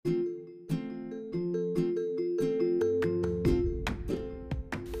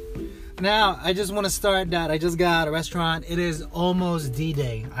Now, I just want to start that I just got out of a restaurant. It is almost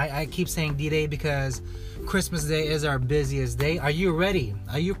D-Day. I keep saying D-Day because Christmas Day is our busiest day. Are you ready?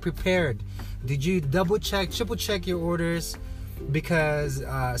 Are you prepared? Did you double check, triple check your orders? Because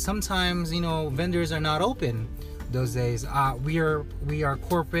sometimes, you know, vendors are not open those days. We are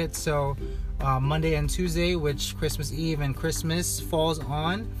corporate, so Monday and Tuesday, which Christmas Eve and Christmas falls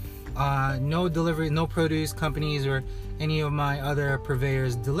on, no delivery, no produce companies or any of my other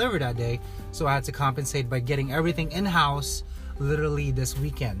purveyors deliver that day. So I had to compensate by getting everything in-house literally this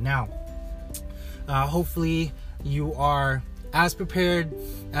weekend. Now, hopefully you are as prepared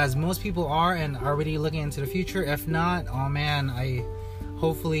as most people are and already looking into the future. If not, oh man,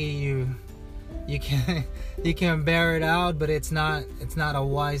 hopefully you can bear it out, but it's not a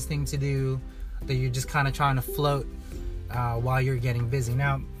wise thing to do, that you're just kind of trying to float while you're getting busy.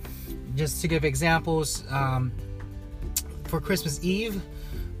 Now, just to give examples, for Christmas Eve,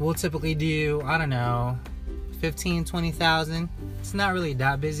 we'll typically do, I don't know, 15, 20,000. It's not really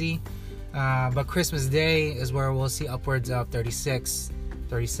that busy. But Christmas Day is where we'll see upwards of 36,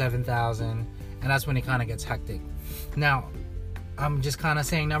 37,000. And that's when it kind of gets hectic. Now, I'm just kind of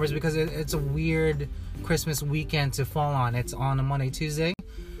saying numbers because it's a weird Christmas weekend to fall on. It's on a Monday, Tuesday.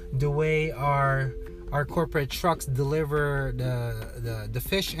 The way our corporate trucks deliver the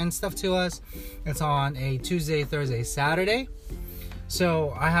fish and stuff to us, it's on a Tuesday, Thursday, Saturday.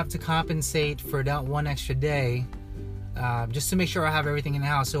 So I have to compensate for that one extra day, just to make sure I have everything in the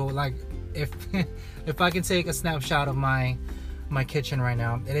house. So like, if I can take a snapshot of my kitchen right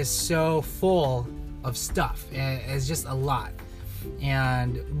now, it is so full of stuff. It's just a lot.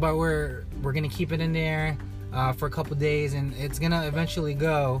 But we're gonna keep it in there for a couple days, and it's gonna eventually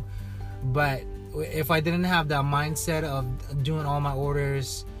go. But if I didn't have that mindset of doing all my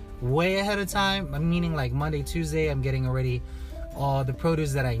orders way ahead of time, meaning like Monday, Tuesday, I'm getting already all the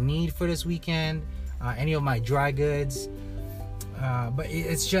produce that I need for this weekend, any of my dry goods. But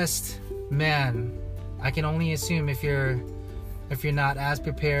it's just, man, I can only assume if you're not as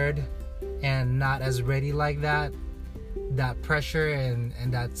prepared and not as ready like that pressure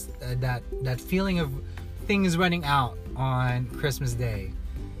and that feeling of things running out on Christmas Day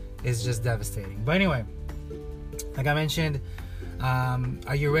is just devastating. But anyway, like I mentioned,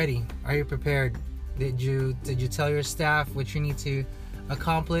 are you ready? Are you prepared? Did you tell your staff what you need to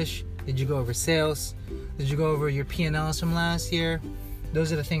accomplish? Did you go over sales? Did you go over your P&Ls from last year?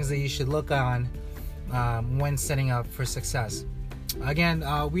 Those are the things that you should look on when setting up for success. Again,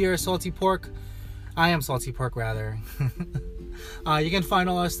 we are Salty Pork. I am Salty Pork, rather. You can find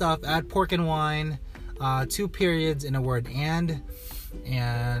all our stuff at Pork and Wine, 2 periods in a word, and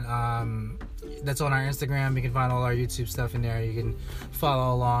that's on our Instagram. You can find all our YouTube stuff in there. You can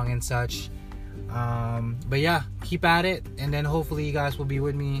follow along and such. But yeah, keep at it, and then hopefully you guys will be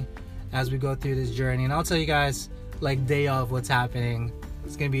with me as we go through this journey, and I'll tell you guys like day of what's happening.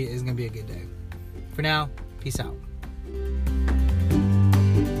 It's gonna be a good day. For now, peace out.